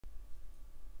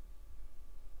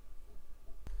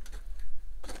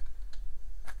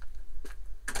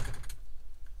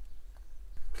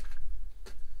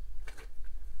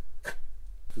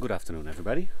Good afternoon,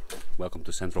 everybody. Welcome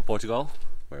to Central Portugal,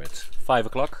 where it's 5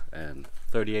 o'clock and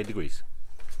 38 degrees.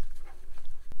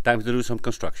 Time to do some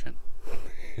construction.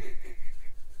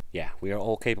 Yeah, we are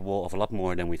all capable of a lot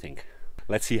more than we think.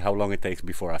 Let's see how long it takes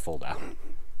before I fall down.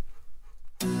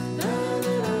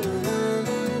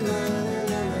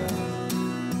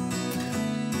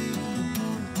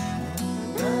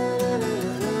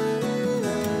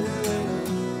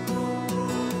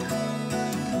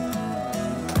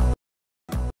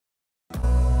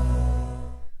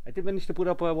 I did manage to put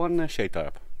up one shade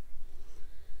tarp.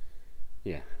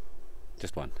 Yeah,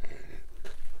 just one.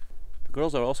 The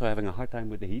girls are also having a hard time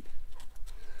with the heat.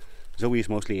 Zoey is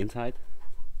mostly inside.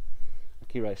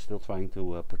 Akira is still trying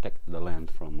to protect the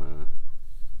land from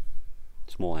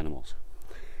small animals.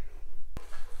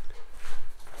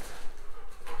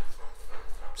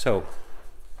 So,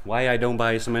 why I don't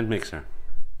buy a cement mixer?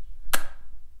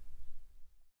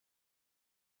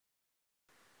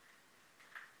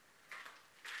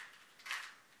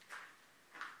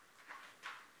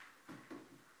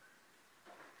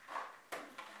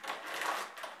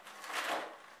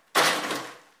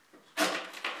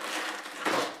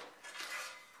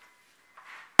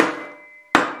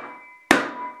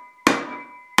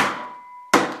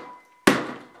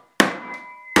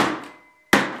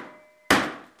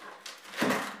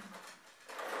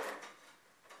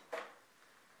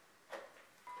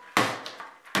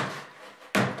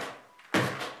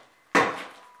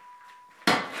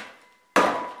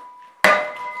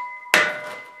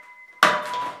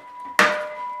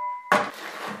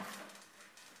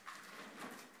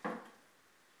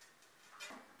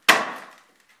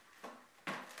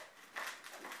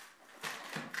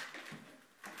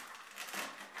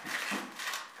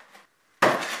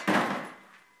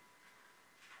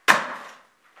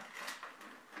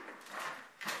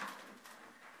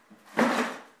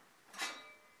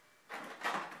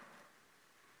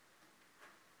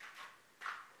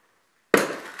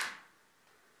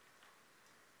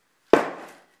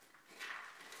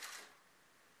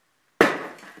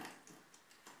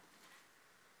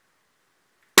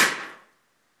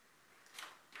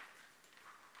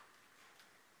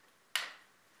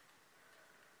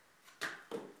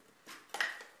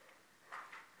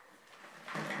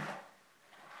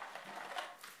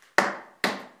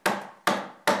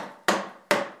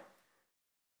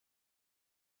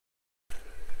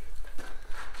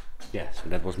 Yeah, so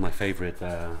that was my favorite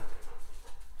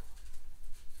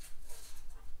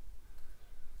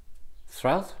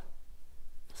trout?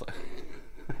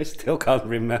 I still can't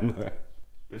remember.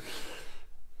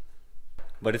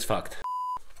 But it's fucked.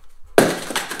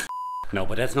 No,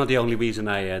 but that's not the only reason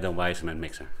I don't buy a cement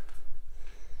mixer.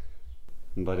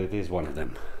 But it is one of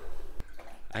them.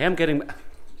 I am getting...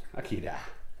 Akira.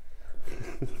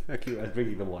 Akira is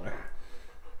drinking the water.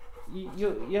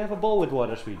 You have a bowl with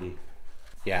water, sweetie.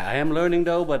 Yeah, I am learning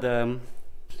though, but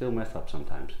still messed up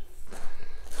sometimes.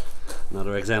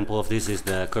 Another example of this is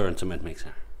the current cement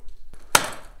mixer.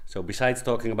 So besides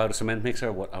talking about a cement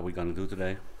mixer, what are we gonna do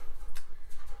today?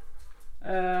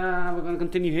 We're gonna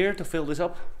continue here to fill this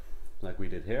up, like we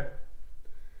did here.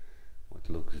 What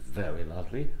looks very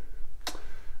lovely.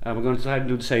 We're gonna try to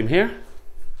do the same here.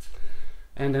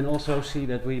 And then also see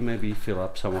that we maybe fill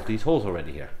up some of these holes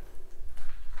already here.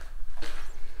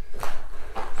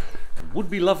 Would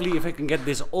be lovely if I can get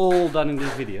this all done in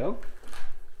this video,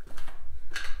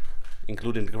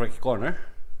 including the correct corner.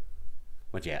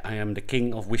 But yeah, I am the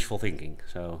king of wishful thinking,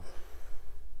 so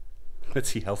let's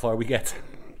see how far we get.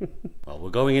 Well, we're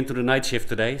going into the night shift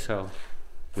today, so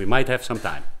we might have some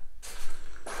time.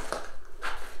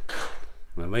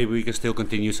 Well, maybe we can still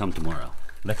continue some tomorrow.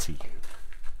 Let's see.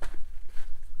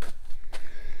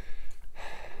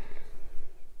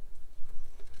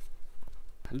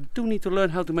 I do need to learn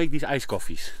how to make these iced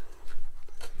coffees.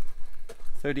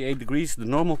 38 degrees, the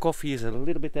normal coffee is a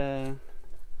little bit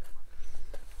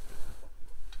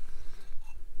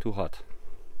too hot.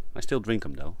 I still drink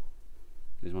them though.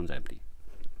 This one's empty.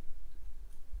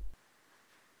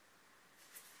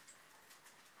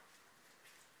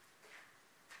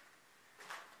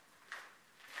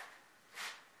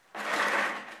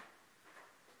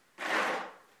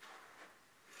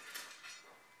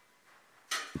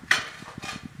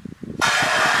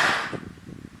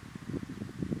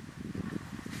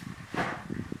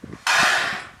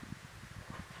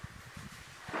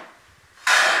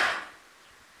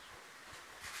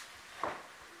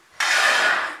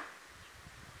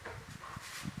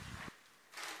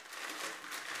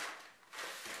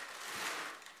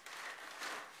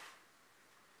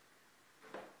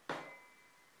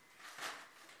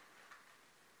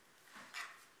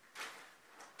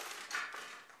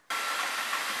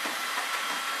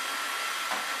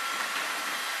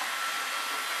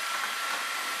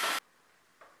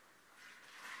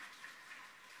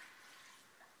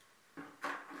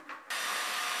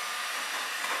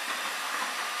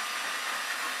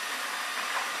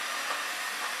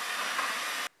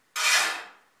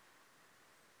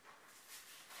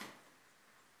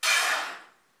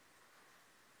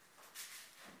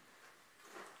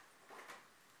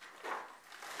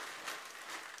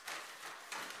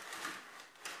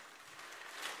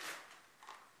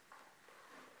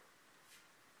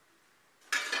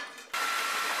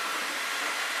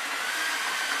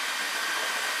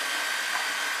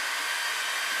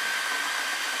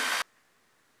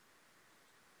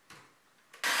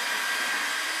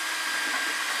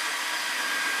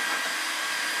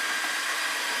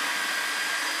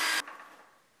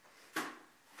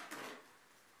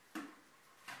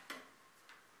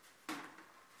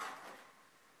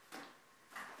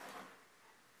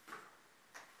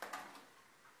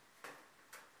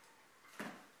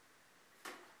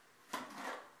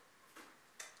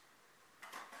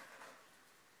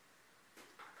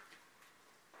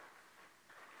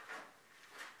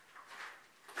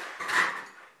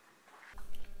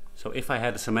 So if I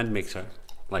had a cement mixer,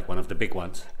 like one of the big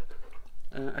ones,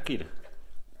 Akira,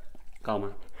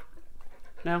 calmer.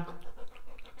 Now,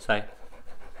 say,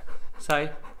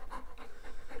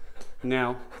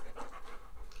 now.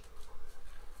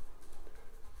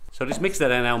 So this mix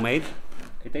that I now made,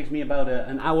 it takes me about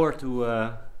an hour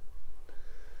to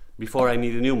before I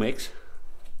need a new mix,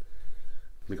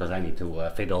 because I need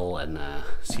to fiddle and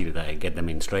see that I get them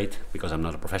in straight, because I'm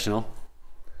not a professional.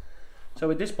 So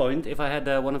at this point, if I had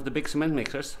one of the big cement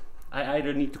mixers, I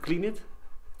either need to clean it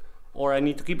or I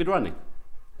need to keep it running,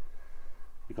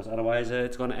 because otherwise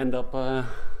it's going to end up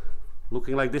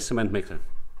looking like this cement mixer.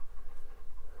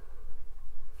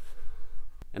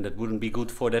 And that wouldn't be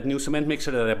good for that new cement mixer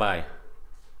that I buy.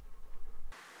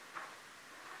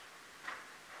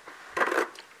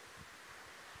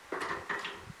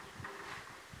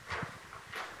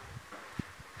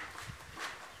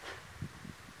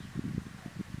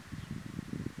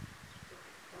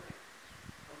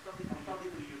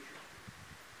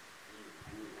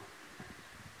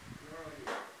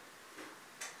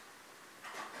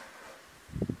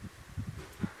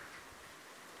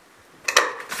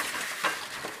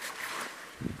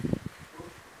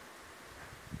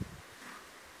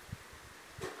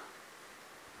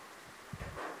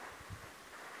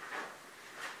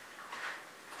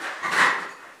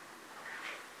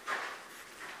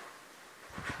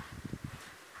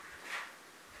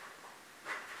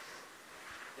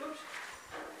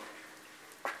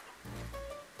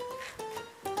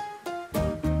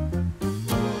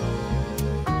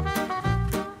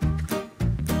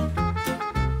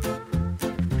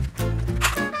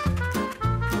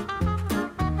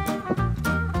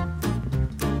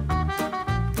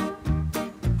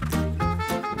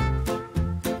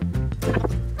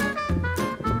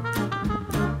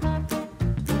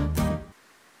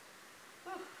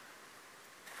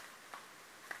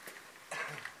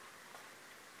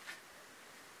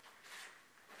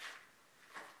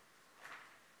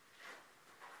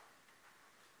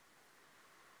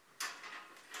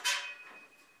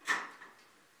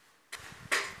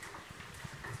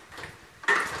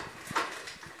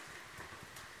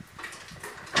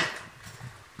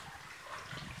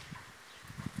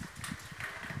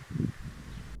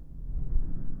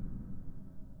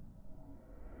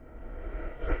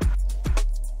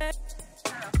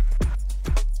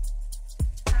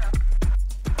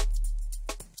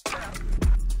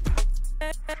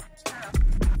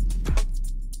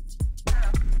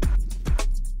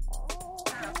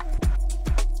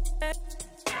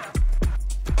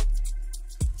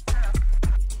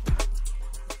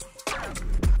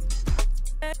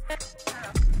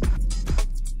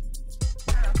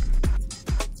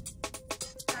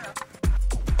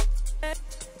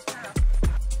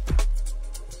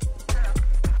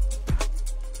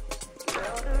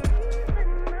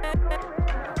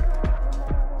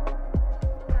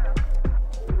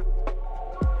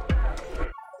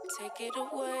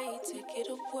 Take it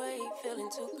away, feeling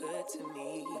too good to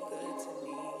me,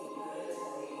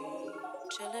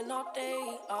 Chilling all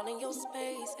day, all in your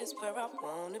space is where I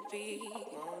wanna be,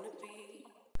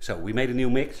 So we made a new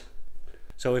mix.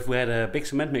 So if we had a big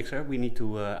cement mixer, we need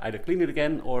to either clean it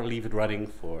again or leave it running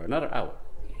for another hour.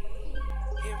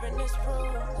 Here in this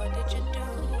room, what did you do?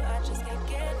 I just can't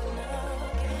get enough.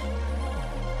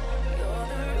 You're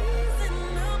the reason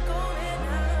I'm going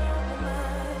out of my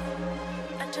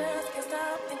mind. I just can't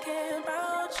stop thinking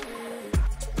about you.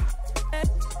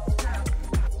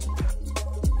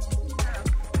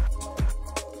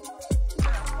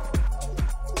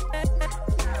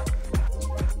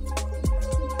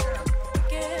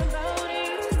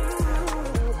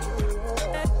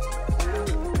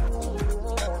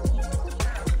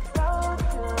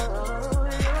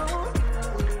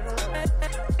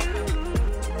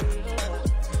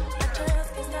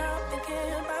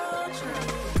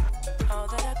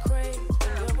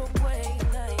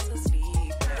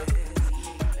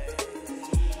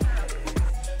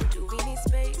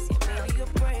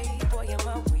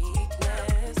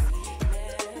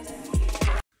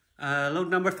 Load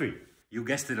number 3. You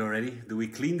guessed it already. Do we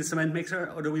clean the cement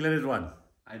mixer or do we let it run?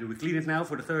 Either we clean it now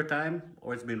for the 3rd time,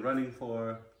 or it's been running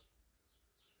for,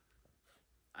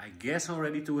 I guess,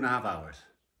 already 2.5 hours.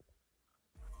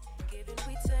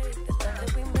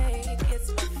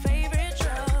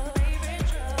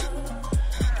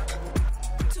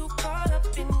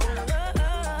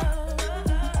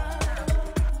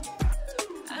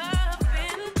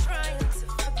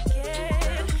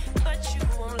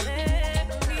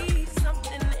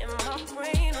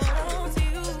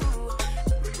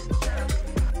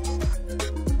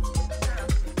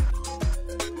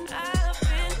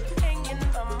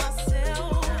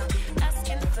 Asking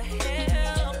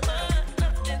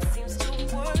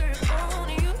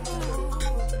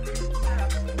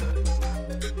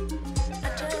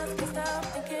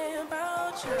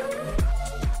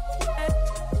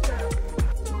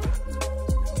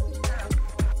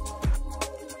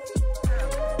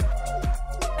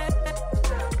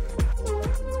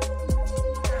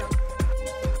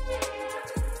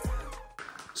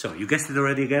So you guessed it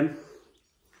already again.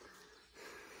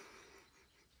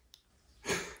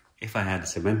 If I had a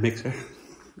cement mixer.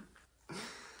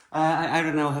 I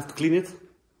don't know, have to clean it.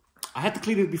 I had to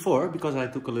clean it before because I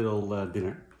took a little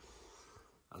dinner.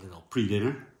 A little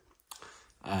pre-dinner.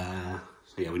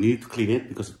 So yeah, we needed to clean it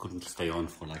because it couldn't stay on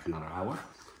for like another hour.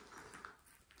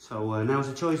 So now is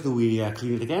the choice, do we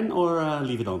clean it again or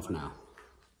leave it on for now?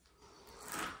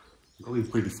 Going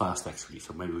pretty fast actually,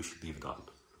 so maybe we should leave it on.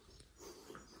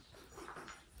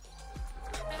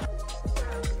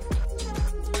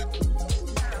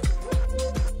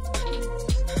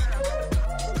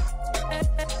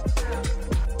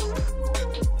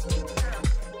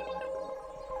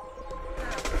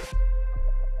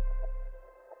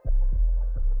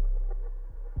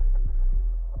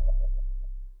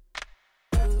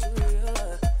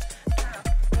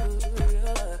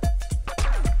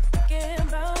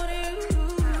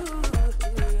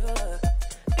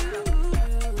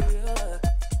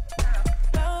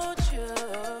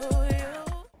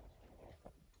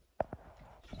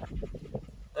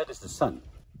 That is the sun.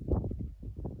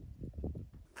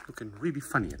 Looking really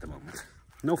funny at the moment.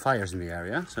 No fires in the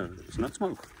area, so it's not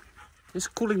smoke. It's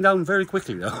cooling down very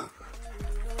quickly though.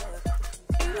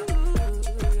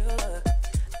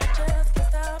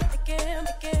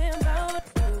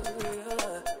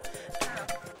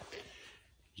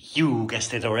 You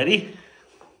guessed it already?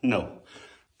 No,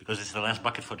 because it's the last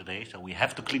bucket for today, so we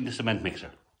have to clean the cement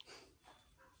mixer.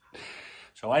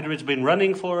 So either it's been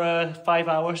running for 5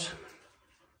 hours,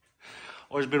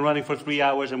 or it's been running for 3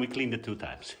 hours and we cleaned it 2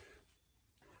 times.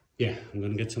 Yeah, I'm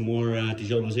gonna get some more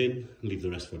tijolos in and leave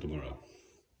the rest for tomorrow.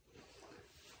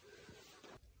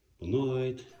 Boa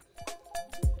noite.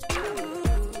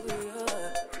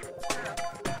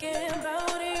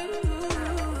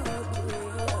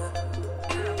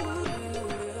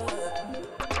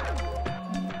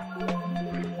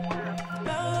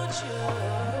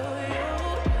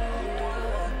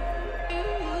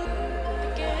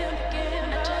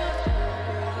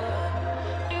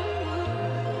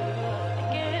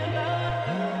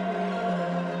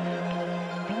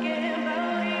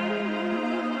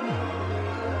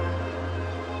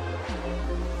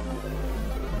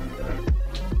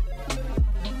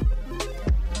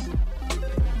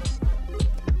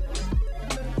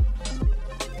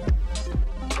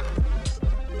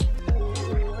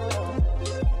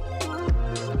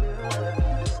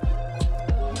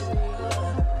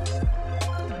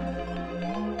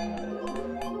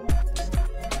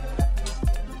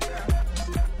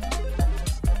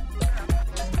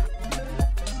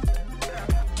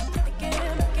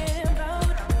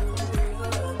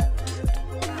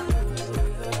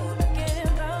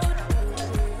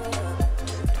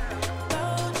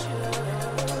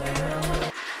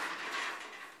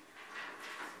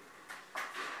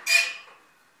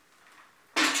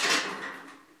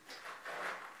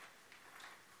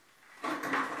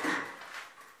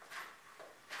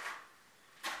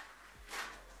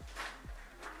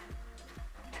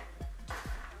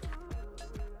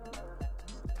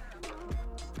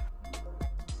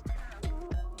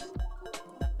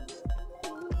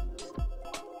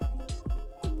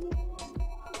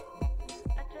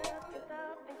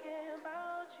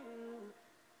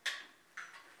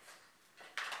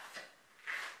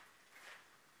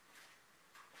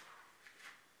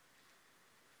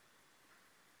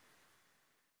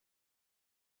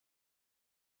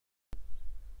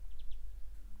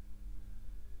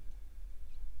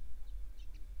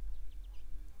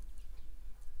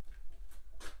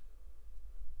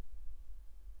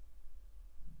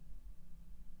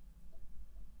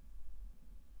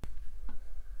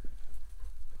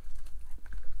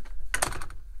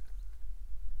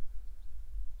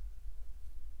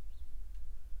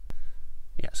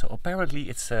 Yeah, so apparently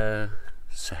it's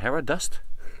Sahara dust.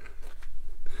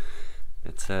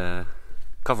 It's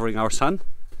covering our sun.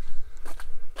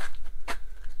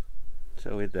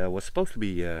 So it was supposed to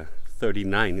be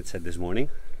 39, it said this morning.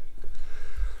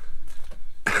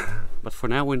 But for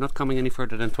now we're not coming any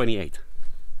further than 28.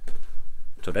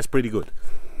 So that's pretty good.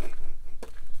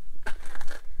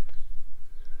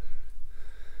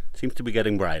 Seems to be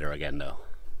getting brighter again though.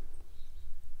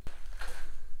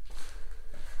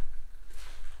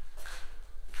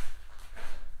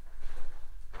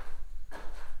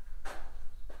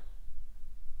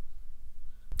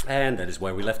 And that is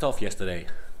where we left off yesterday,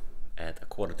 at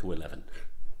 11:15.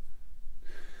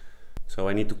 So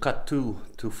I need to cut 2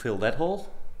 to fill that hole.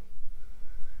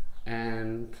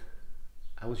 And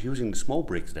I was using the small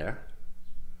bricks there,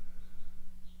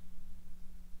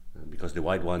 because the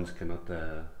white ones cannot,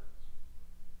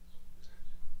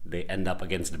 they end up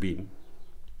against the beam.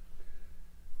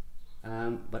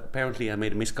 But apparently I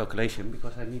made a miscalculation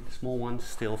because I need the small ones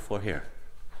still for here.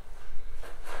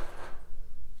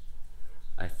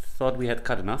 I thought we had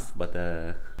cut enough, but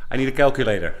I need a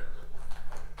calculator.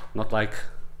 Not like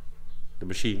the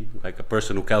machine, like a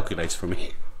person who calculates for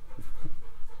me.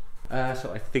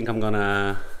 So I think I'm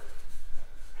gonna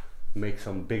make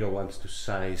some bigger ones to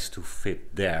size to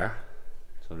fit there,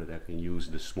 so that I can use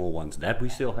the small ones that we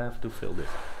still have to fill this.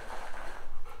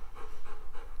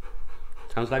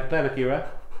 Sounds like a plan, Akira.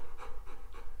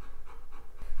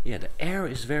 Yeah, the air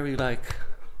is very like,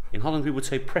 in Holland we would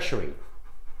say pressuring.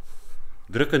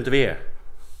 Drukkend weer.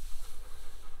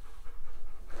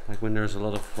 Like when there's a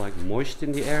lot of like moist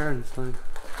in the air and it's like,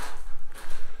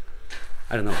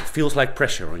 I don't know, it feels like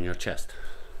pressure on your chest.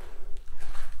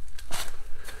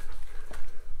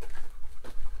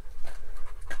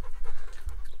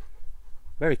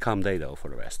 Very calm day though for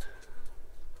the rest.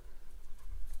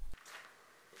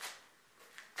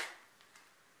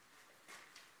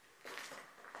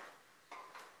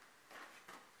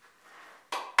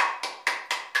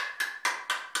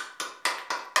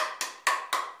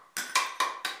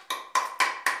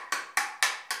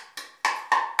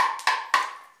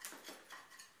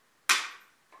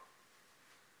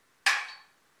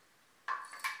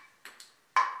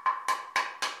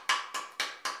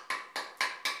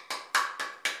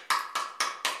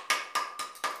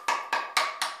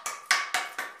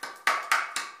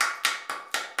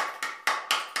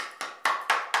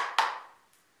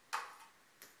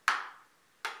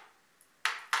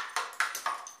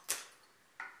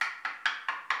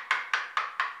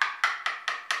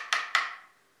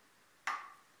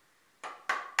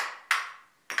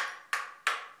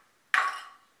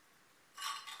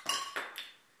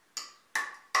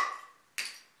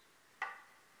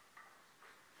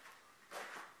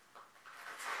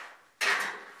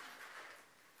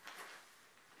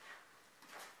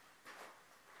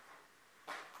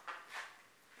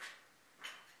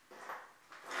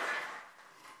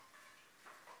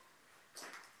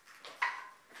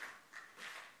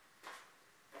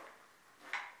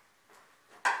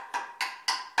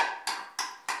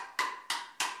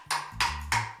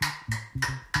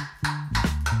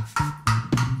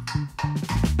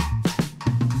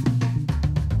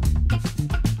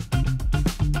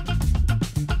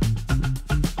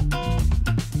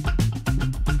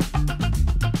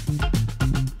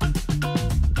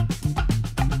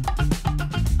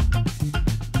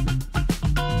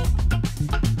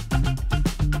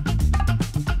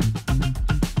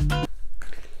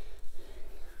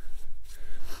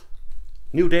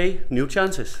 New day, new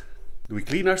chances. Do we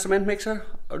clean our cement mixer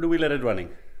or do we let it running?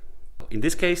 In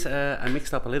this case I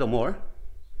mixed up a little more,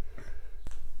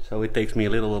 so it takes me a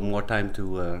little more time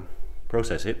to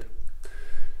process it.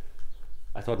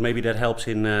 I thought maybe that helps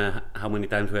in how many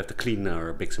times we have to clean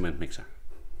our big cement mixer.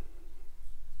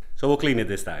 So we'll clean it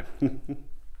this time.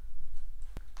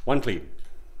 One clean.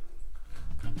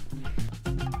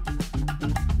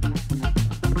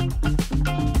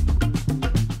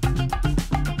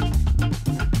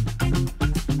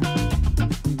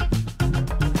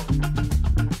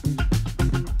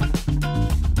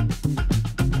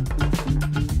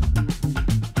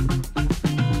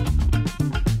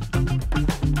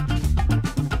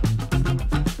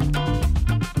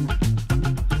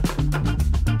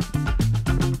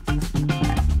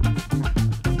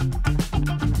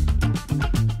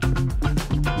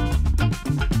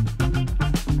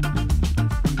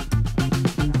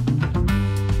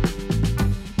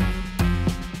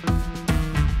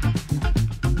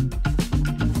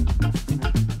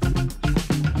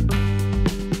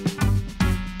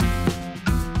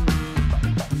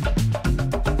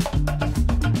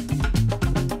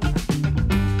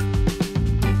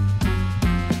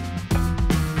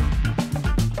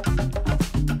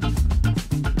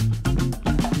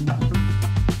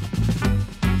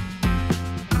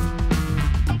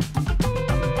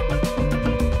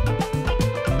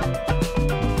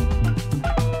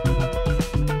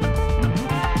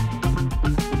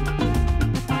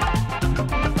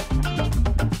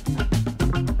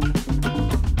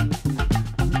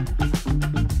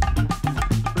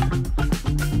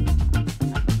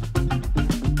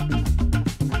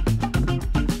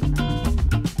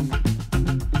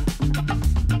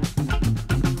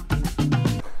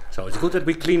 Good that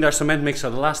we cleaned our cement mixer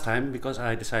the last time, because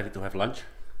I decided to have lunch.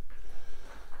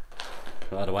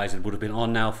 Well, otherwise it would have been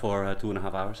on now for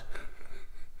 2.5 hours.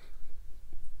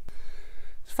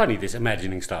 It's funny this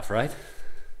imagining stuff, right?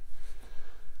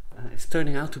 It's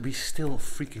turning out to be still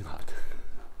freaking hot.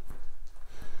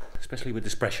 Especially with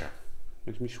this pressure.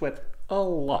 Makes me sweat a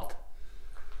lot.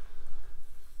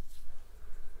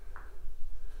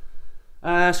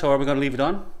 So are we gonna leave it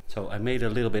on? So I made a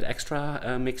little bit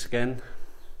extra mix again.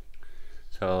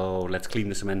 So let's clean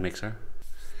the cement mixer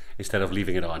instead of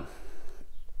leaving it on.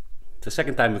 It's the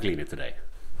second time we clean it today.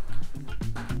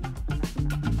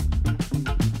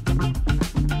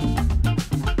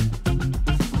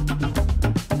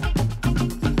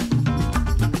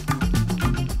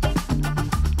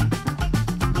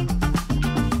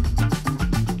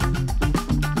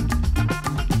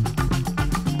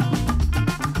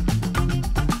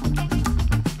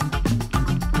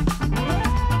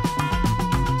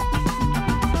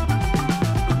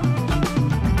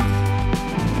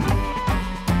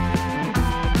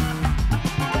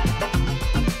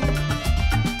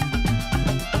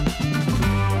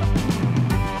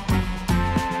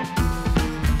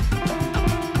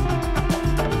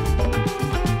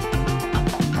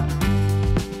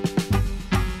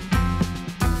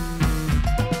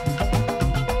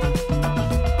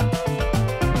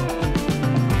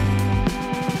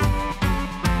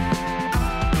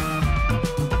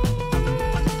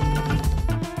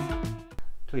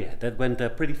 So yeah, that went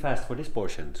pretty fast for this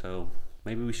portion, so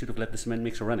maybe we should have let the cement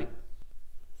mixer running.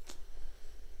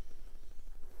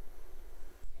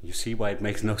 You see why it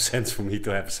makes no sense for me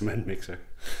to have a cement mixer.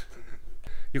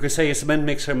 You can say a cement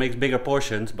mixer makes bigger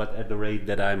portions, but at the rate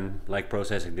that I'm like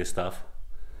processing this stuff,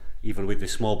 even with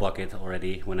this small bucket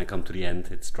already, when I come to the end,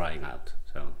 it's drying out.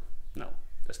 So no,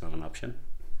 that's not an option.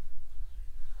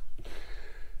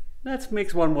 Let's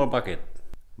mix one more bucket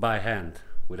by hand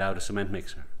without a cement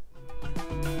mixer.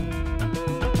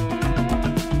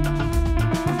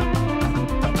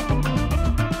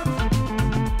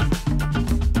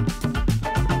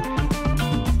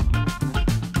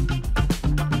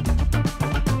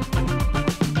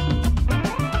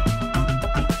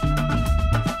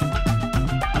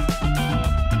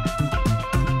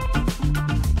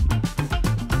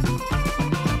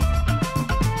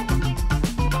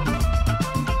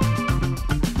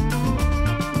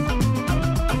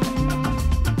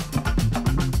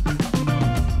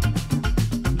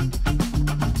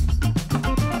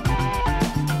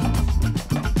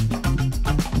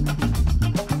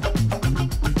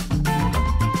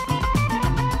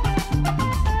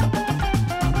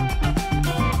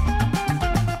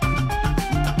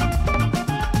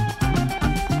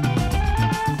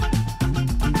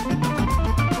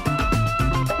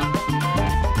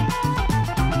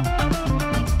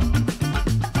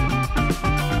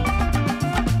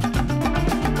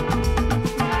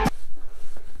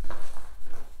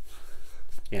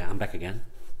 Yeah, I'm back again.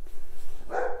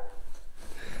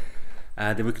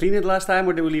 Did we clean it last time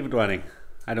or did we leave it running?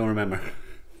 I don't remember.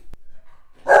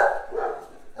 There's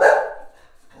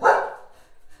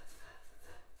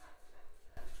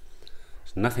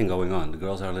nothing going on. The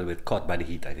girls are a little bit caught by the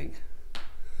heat, I think.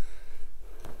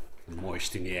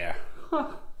 Moist in the air.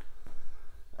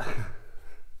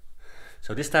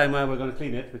 So this time we're going to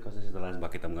clean it because this is the last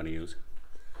bucket I'm going to use.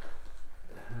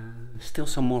 Still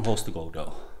some more holes to go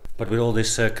though. But with all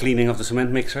this cleaning of the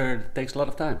cement mixer, it takes a lot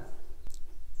of time.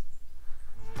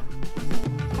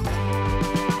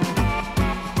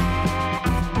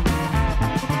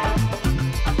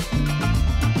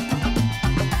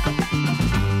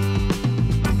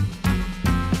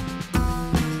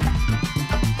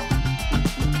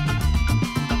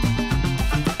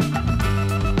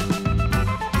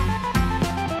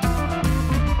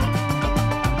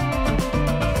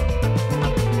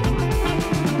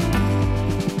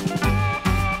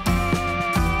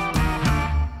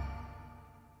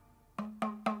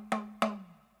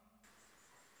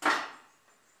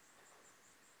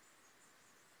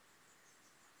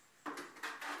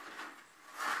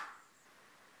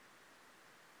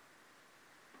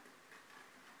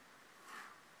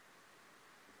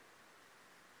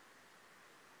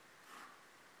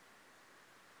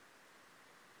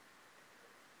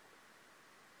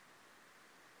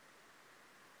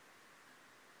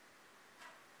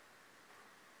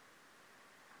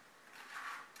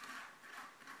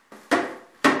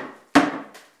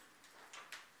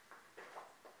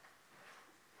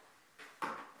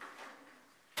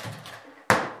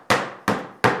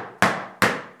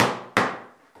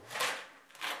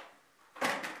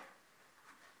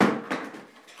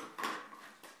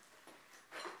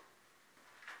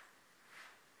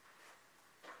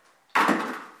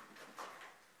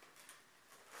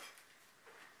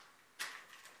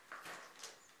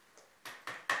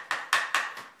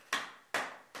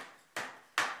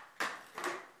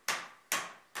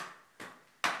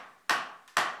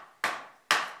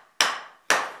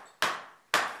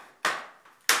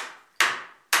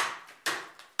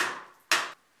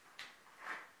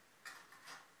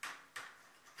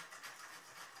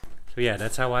 So yeah,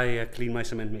 that's how I clean my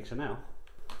cement mixer now.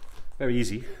 Very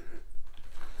easy.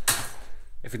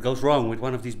 If it goes wrong with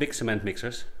one of these big cement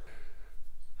mixers,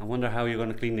 I wonder how you're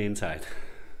going to clean the inside.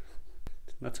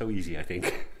 It's not so easy, I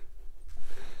think.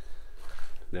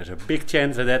 There's a big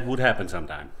chance that that would happen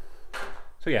sometime.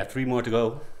 So yeah, 3 more to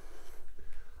go.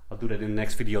 I'll do that in the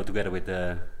next video together with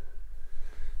the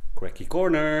cracky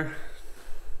corner.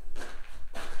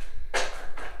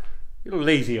 You're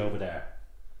lazy over there.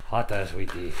 Hot as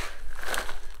sweetie.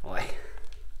 Oi.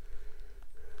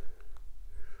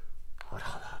 Hot,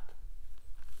 hot, hot.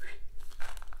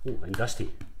 Oeh, and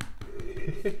dusty.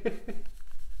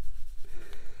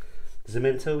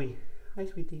 Cement Zoey. Hi,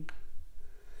 sweetie.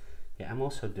 Yeah, I'm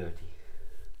also dirty.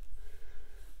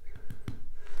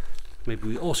 Maybe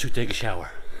we all should take a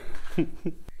shower.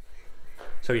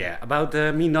 So yeah, about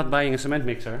me not buying a cement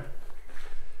mixer.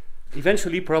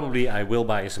 Eventually, probably I will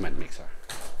buy a cement mixer.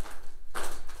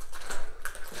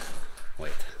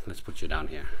 Wait, let's put you down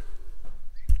here.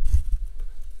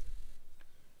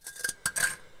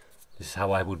 This is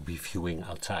how I would be viewing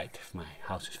outside if my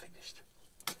house is finished.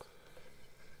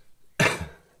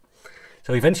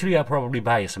 So eventually I'll probably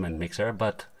buy a cement mixer,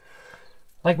 but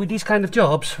like with these kind of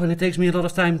jobs, when it takes me a lot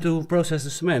of time to process the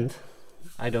cement,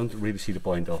 I don't really see the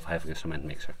point of having a cement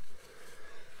mixer.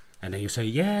 And then you say,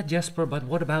 yeah, Jasper, but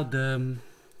what about the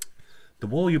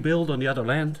wall you build on the other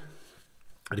land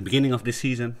at the beginning of this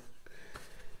season?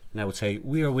 And I would say,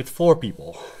 we are with 4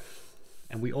 people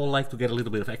and we all like to get a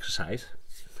little bit of exercise.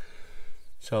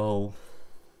 So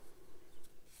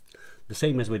the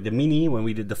same as with the mini, when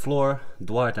we did the floor,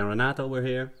 Duarte and Renato were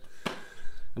here.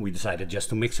 And we decided just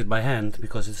to mix it by hand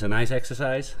because it's a nice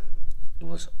exercise. It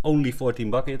was only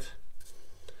 14 buckets.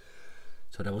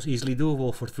 So that was easily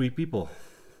doable for 3 people.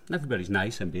 Everybody's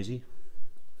nice and busy.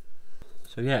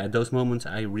 So yeah, at those moments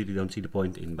I really don't see the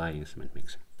point in buying a cement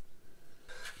mixer.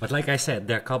 But like I said,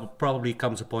 there probably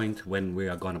comes a point when we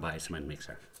are gonna buy a cement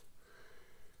mixer.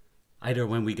 Either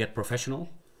when we get professional,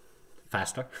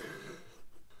 faster.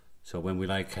 So when we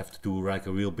like have to do like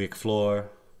a real big floor,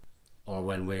 or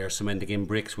when we are cementing in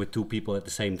bricks with 2 people at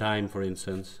the same time, for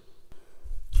instance.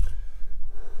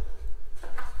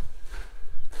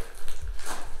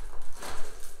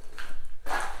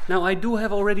 Now I do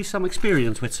have already some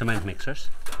experience with cement mixers.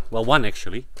 Well, one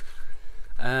actually.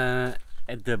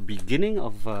 At the beginning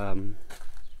of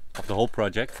the whole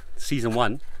project, season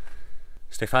 1,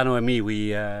 Stefano and me,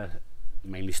 we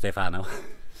mainly Stefano,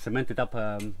 cemented up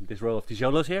this row of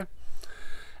tijolos here.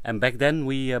 And back then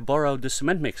we borrowed the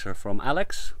cement mixer from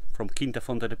Alex, from QUINTA,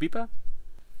 FONTE de PIPA.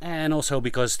 And also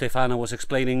because Stefano was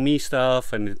explaining me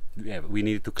stuff and yeah, we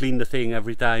needed to clean the thing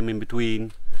every time in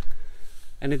between.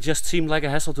 And it just seemed like a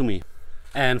hassle to me.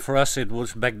 And for us it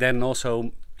was back then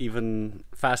also even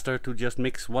faster to just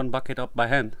mix 1 bucket up by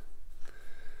hand.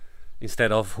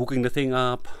 Instead of hooking the thing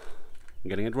up,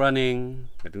 getting it running,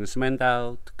 getting the cement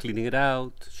out, cleaning it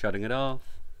out, shutting it off.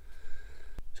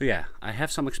 So yeah, I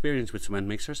have some experience with cement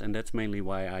mixers and that's mainly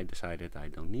why I decided I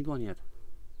don't need one yet.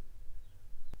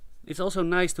 It's also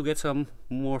nice to get some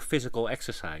more physical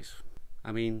exercise.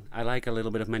 I mean, I like a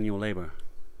little bit of manual labor.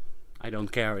 I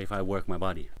don't care if I work my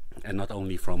body. And not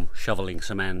only from shoveling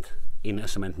cement in a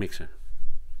cement mixer.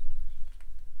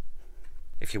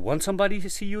 If you want somebody to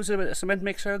see use a cement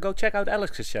mixer, go check out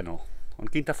Alex's channel on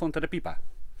QUINTA, FONTE de PIPA.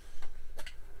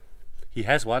 He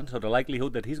has one, so the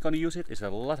likelihood that he's going to use it is a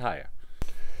lot higher.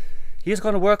 He is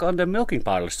going to work on the milking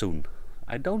parlor soon.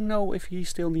 I don't know if he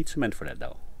still needs cement for that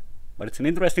though. But it's an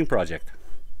interesting project.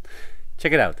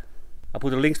 Check it out. I'll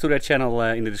put the links to that channel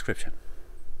in the description.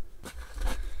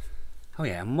 Oh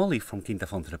yeah, Molly from QUINTA,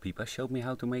 FONTE de PIPA showed me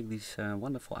how to make these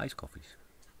wonderful ice coffees.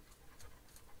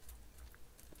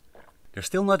 They're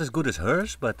still not as good as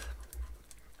hers, but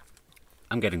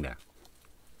I'm getting there.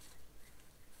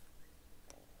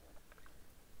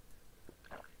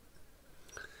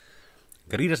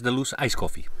 Garridas de Luz ice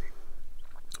coffee.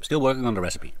 I'm still working on the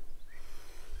recipe.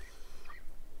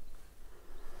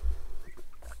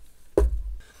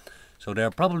 So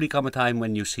there'll probably come a time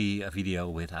when you see a video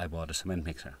with I bought a cement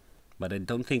mixer. But I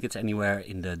don't think it's anywhere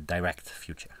in the direct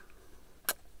future.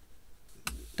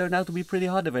 Turned out to be pretty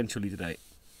hot eventually today.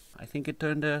 I think it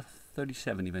turned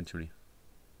 37 eventually.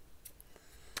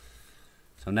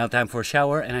 So now time for a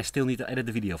shower and I still need to edit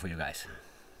the video for you guys.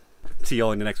 See you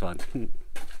all in the next one.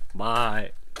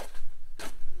 Bye.